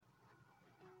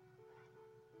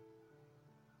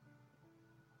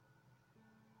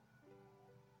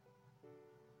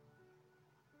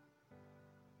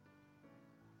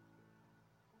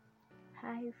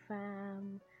Hi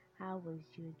fam, how was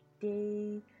your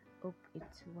day? Hope it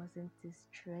wasn't too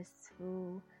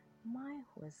stressful. Mine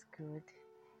was good.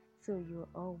 So you're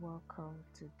all welcome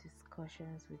to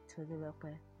Discussions with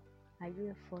Tolulope. Are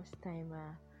you a first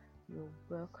timer? You're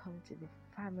welcome to the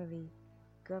family.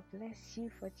 God bless you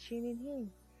for tuning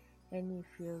in. And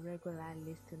if you're a regular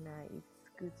listener, it's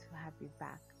good to have you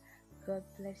back. God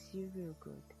bless you real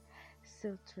good.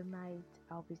 So tonight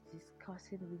I'll be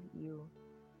discussing with you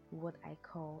what I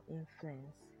call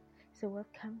influence. So, what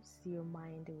comes to your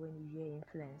mind when you hear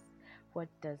influence? What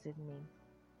does it mean?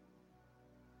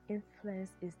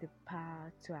 Influence is the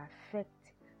power to affect,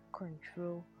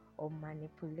 control, or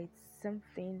manipulate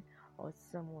something or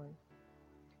someone.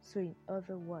 So, in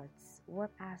other words,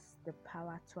 what has the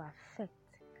power to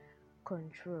affect,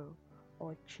 control,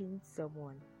 or change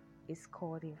someone is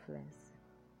called influence.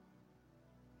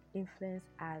 Influence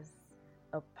as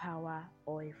a power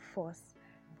or a force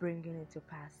bringing it to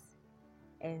pass.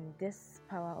 And this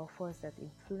power or force that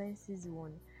influences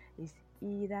one is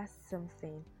either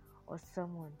something or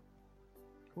someone.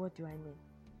 What do I mean?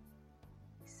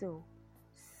 So,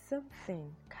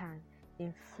 something can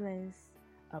influence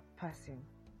a person,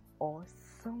 or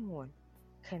someone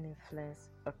can influence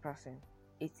a person.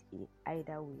 It's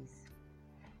either ways.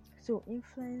 So,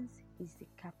 influence is the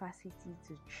capacity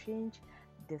to change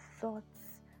the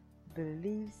thoughts,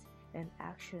 beliefs, and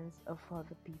actions of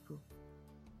other people.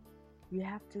 We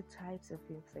have two types of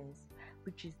influence,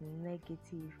 which is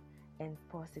negative and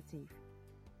positive.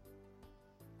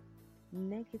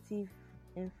 Negative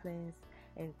influence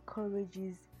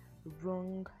encourages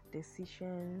wrong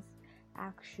decisions,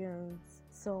 actions,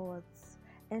 thoughts,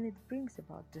 and it brings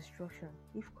about destruction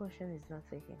if caution is not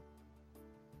taken.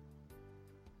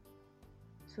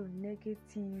 So,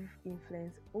 negative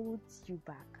influence holds you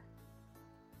back,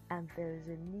 and there is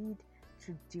a need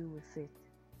to deal with it.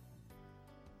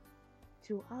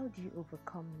 So, how do you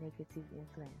overcome negative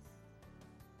influence?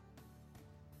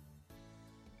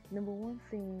 Number one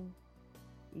thing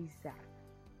is that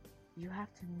you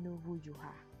have to know who you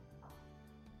are.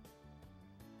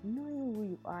 Knowing who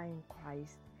you are in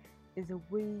Christ is a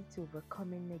way to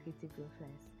overcoming negative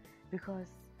influence because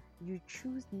you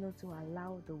choose not to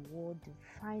allow the world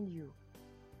define you,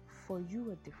 for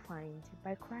you are defined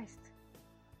by Christ.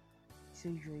 So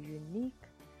you're unique,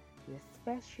 you're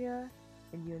special,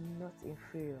 and you're not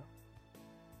inferior.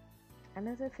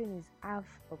 Another thing is have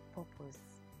a purpose.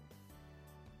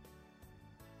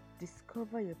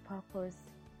 Discover your purpose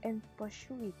and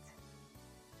pursue it.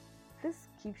 This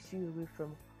keeps you away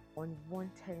from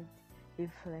unwanted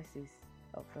influences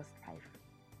of this life.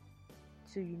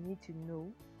 So you need to know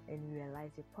and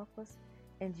realize your purpose,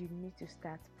 and you need to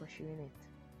start pursuing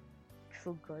it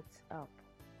through God's help.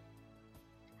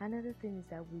 Another thing is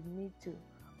that we need to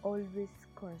always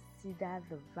consider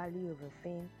the value of a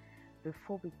thing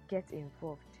before we get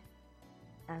involved,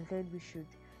 and then we should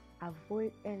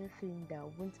avoid anything that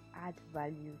won't add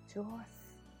value to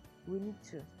us. We need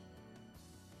to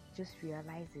just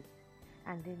realize it,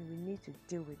 and then we need to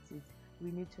deal with it.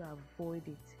 We need to avoid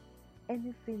it.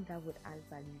 Anything that would add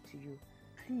value to you,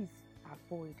 please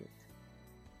avoid it.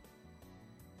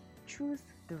 Choose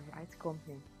the right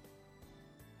company.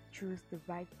 Choose the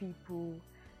right people.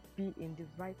 Be in the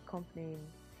right company,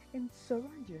 and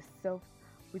surround yourself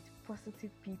with positive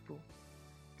people.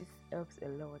 This helps a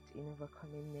lot in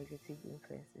overcoming negative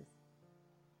influences.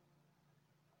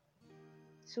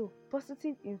 So,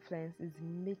 positive influence is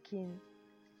making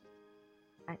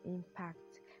an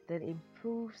impact that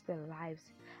improves the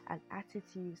lives and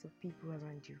attitudes of people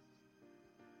around you.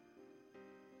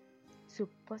 So,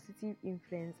 positive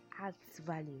influence adds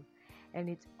value, and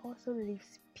it also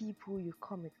leaves people you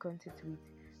come in contact with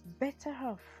better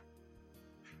off.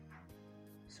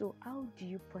 So, how do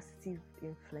you positive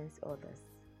influence others?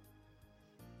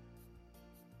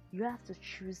 You have to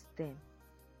choose them.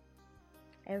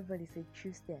 Everybody say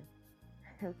choose them.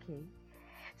 Okay.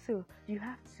 So, you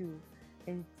have to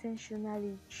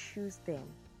intentionally choose them.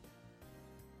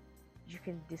 You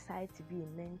can decide to be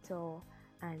a mentor,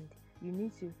 and you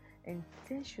need to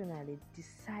intentionally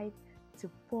decide to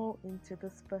pour into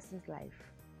this person's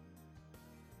life.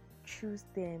 Choose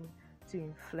them to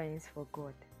influence for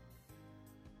God.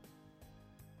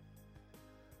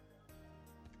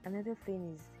 Another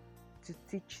thing is to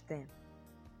teach them.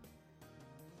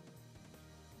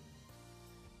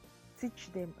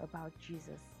 Teach them about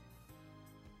Jesus.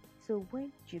 So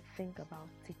when you think about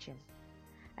teaching,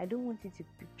 I don't want you to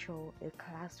picture a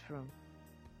classroom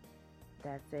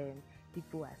that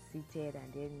people are seated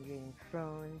and then you're in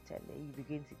front and then you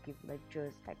begin to give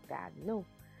lectures like that. No,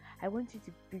 I want you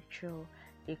to picture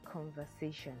a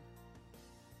conversation.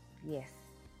 Yes,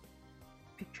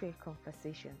 picture a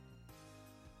conversation.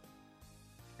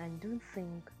 And don't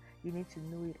think you need to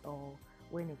know it all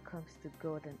when it comes to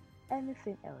God and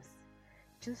anything else.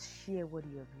 Just share what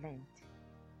you have learned.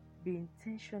 Be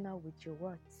intentional with your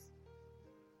words.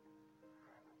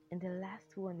 And the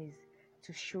last one is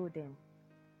to show them.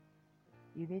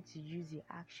 You need to use your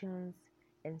actions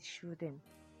and show them.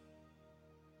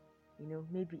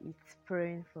 Maybe it's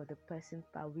praying for the person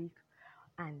per week,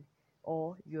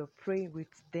 or you're praying with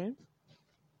them.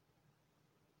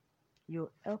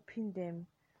 You're helping them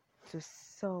to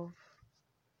solve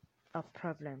a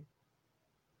problem.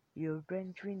 You're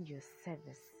rendering your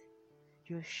service.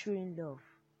 You're showing love.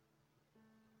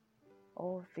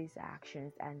 All these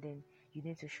actions, and then they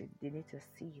need to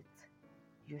see it.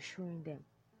 You're showing them,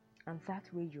 and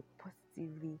that way you're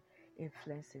positively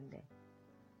influencing them.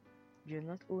 You're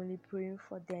not only praying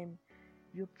for them,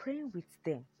 you're praying with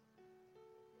them.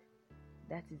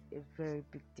 That is a very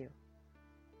big deal.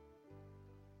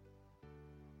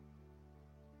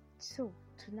 So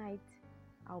tonight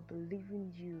I'll be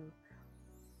leaving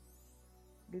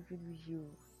with you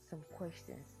some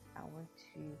questions. I want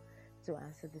you to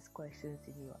answer these questions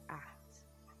in your heart.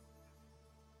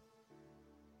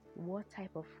 What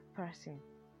type of person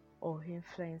or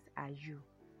influence are you?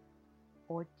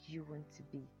 What do you want to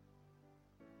be?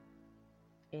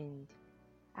 And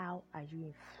how are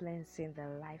you influencing the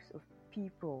lives of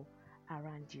people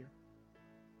around you?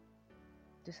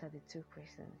 Those are the two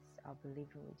questions I'll be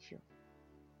leaving with you.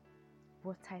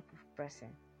 What type of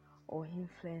person or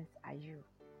influence are you?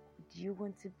 Who do you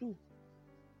want to be?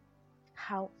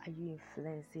 How are you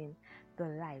influencing the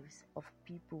lives of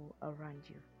people around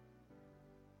you?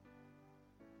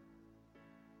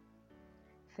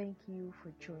 Thank you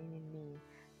for joining me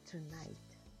tonight.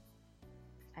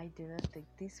 I do not take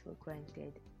this for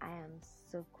granted. I am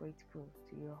so grateful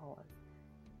to you all.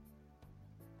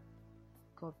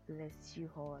 God bless you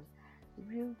all.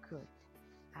 Real good.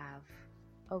 Have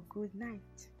a good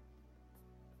night.